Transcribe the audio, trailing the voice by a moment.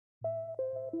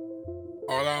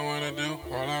All I wanna do,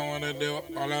 all I wanna do,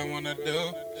 all I wanna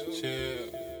do,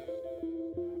 chill.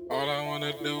 All I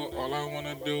wanna do, all I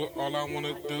wanna do, all I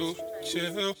wanna do,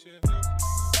 chill.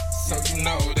 So you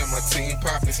know that my team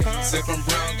poppin'. Sippin'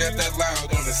 brown, got that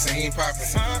loud on the scene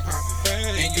poppin'.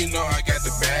 And you know I got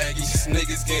the baggies.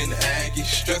 Niggas getting aggy,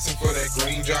 stressin' for that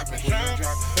green droppin'.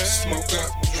 Smoke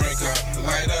up, drink up,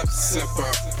 light up, sip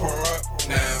up, pour up,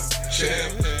 now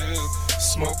chill.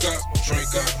 Smoke up,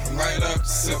 drink up, light up,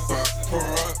 sip up, pour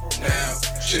up, now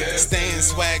chill. Staying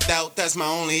swagged out, that's my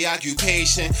only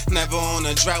occupation. Never on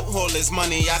a drought, all this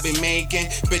money I been making.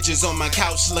 Bitches on my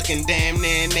couch looking damn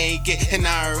near naked, and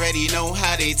I already know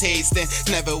how they tasting.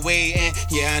 Never waiting,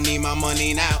 yeah, I need my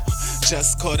money now.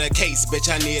 Just caught a case, bitch,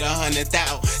 I need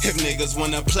 100,000. If niggas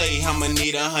wanna play, I'ma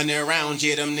need 100 rounds.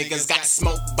 Yeah, them niggas got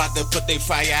smoke, bout to put they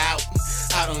fire out.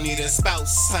 I don't need a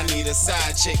spouse, I need a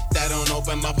side chick that don't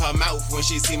open up her mouth when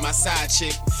she see my side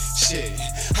chick. Shit,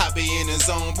 I be in the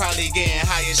zone, probably getting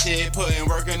high as shit,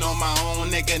 working on my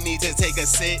own. Nigga need to take a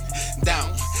sit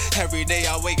down. Every day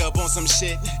I wake up on some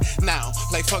shit now,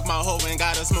 like fuck my hoe and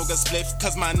gotta smoke a spliff,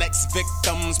 cause my next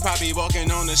victim's probably walking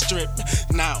on the strip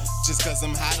now. Just cause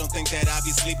I'm high, don't think that I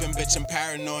be sleeping, bitch, I'm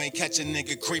paranoid. Catch a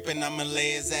nigga creeping, I'ma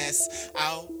lay his ass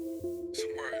out.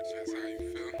 Some words, that's how you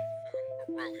feel.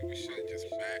 But really, we should just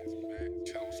back,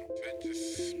 chill some bitches,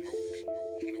 smoke,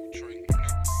 no drink.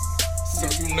 So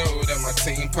you know that my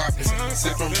team poppin'.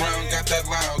 Sippin' brown, got that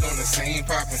loud on the scene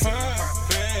poppin'.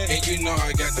 And you know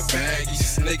I got the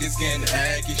baggies. Niggas getting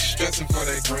aggy, stressin' for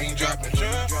that green droppin'.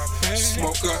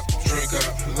 Smoke up, drink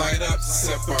up, light up,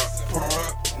 sip up, pour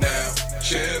up, now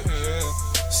chill.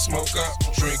 Smoke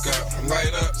up, drink up,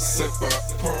 light up, sip up,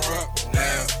 pour up,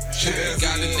 now chill.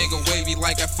 Got a nigga wavy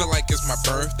like I feel like it's my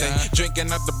birthday.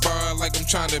 Drinking at the bar like I'm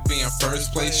trying to be in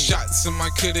first place. Shots in my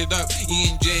cut it up,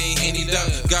 E&J hennied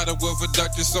up. Got a whiff of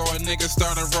Dutcher, so a nigga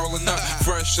started rolling up.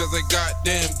 Fresh as a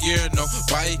goddamn gear, no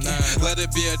biking. Let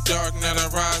it be a dark night, I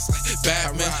rise like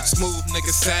Batman. Smooth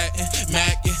nigga satin,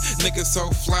 mackin'. Nigga so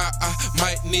fly, I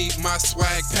might need my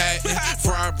swag patent.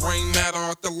 For I bring matter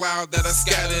off the loud that I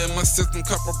scatter in my system.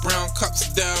 Couple brown cups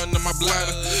down in my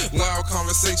bladder. Loud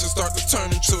conversations start to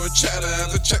turn into a chatter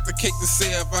as I check the cake to see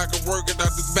if I can work it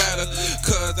out this batter.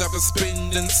 Cause I've been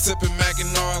spitting and sipping,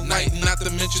 macking all night. Not to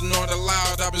mention all the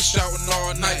loud, I've been shouting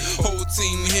all night. Whole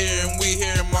team here and we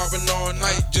hear Marvin all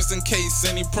night. Just in case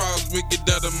any problems, we get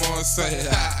that them all say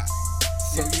ha.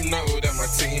 So you know that my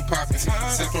team poppin'.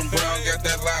 Sippin' brown, got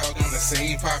that loud on the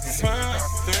scene poppin'.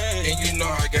 And you know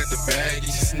I got the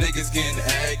baggies. Niggas getting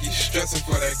aggy, stressin'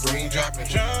 for that green droppin'.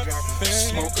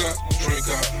 Smoke up, drink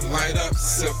up, light up,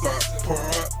 sip up, pour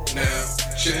up, now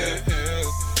chill.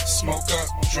 Smoke up,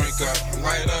 drink up,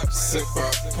 light up, sip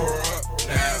up, pour up,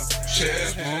 now chill.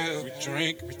 Smoke, we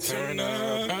drink, we turn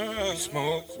up.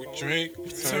 Smoke, we drink, we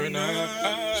turn up.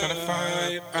 Tryna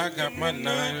fight, I got my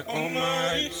 9 on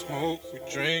my. Smoke, we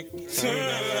drink, we turn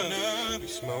up. We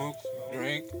smoke, we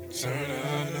drink, we turn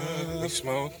up. We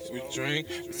smoke, we drink,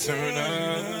 we turn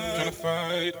up. Tryna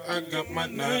fight, I got my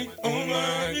 9 on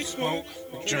my. Smoke,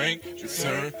 we drink, we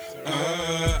turn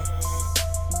up.